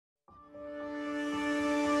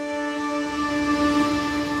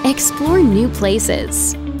Explore new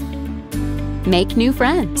places. Make new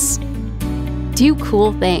friends. Do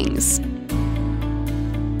cool things.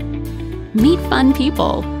 Meet fun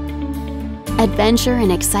people. Adventure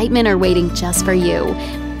and excitement are waiting just for you.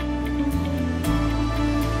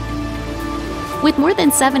 With more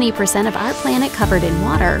than 70% of our planet covered in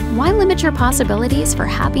water, why limit your possibilities for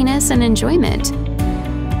happiness and enjoyment?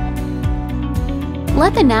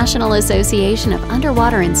 Let the National Association of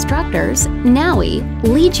Underwater Instructors, NAUI,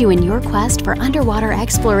 lead you in your quest for underwater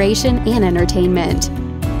exploration and entertainment.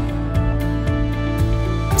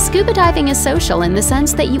 Scuba diving is social in the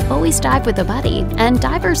sense that you always dive with a buddy, and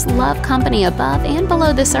divers love company above and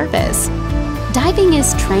below the surface. Diving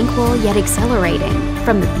is tranquil yet exhilarating,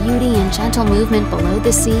 from the beauty and gentle movement below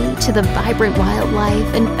the sea to the vibrant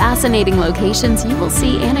wildlife and fascinating locations you will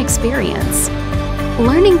see and experience.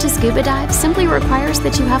 Learning to scuba dive simply requires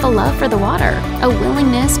that you have a love for the water, a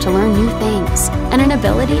willingness to learn new things, and an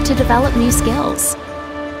ability to develop new skills.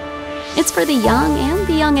 It's for the young and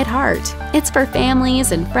the young at heart. It's for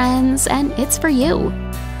families and friends, and it's for you.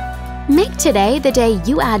 Make today the day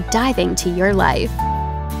you add diving to your life.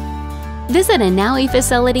 Visit a NAUI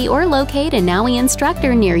facility or locate a NAUI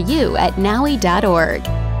instructor near you at naui.org.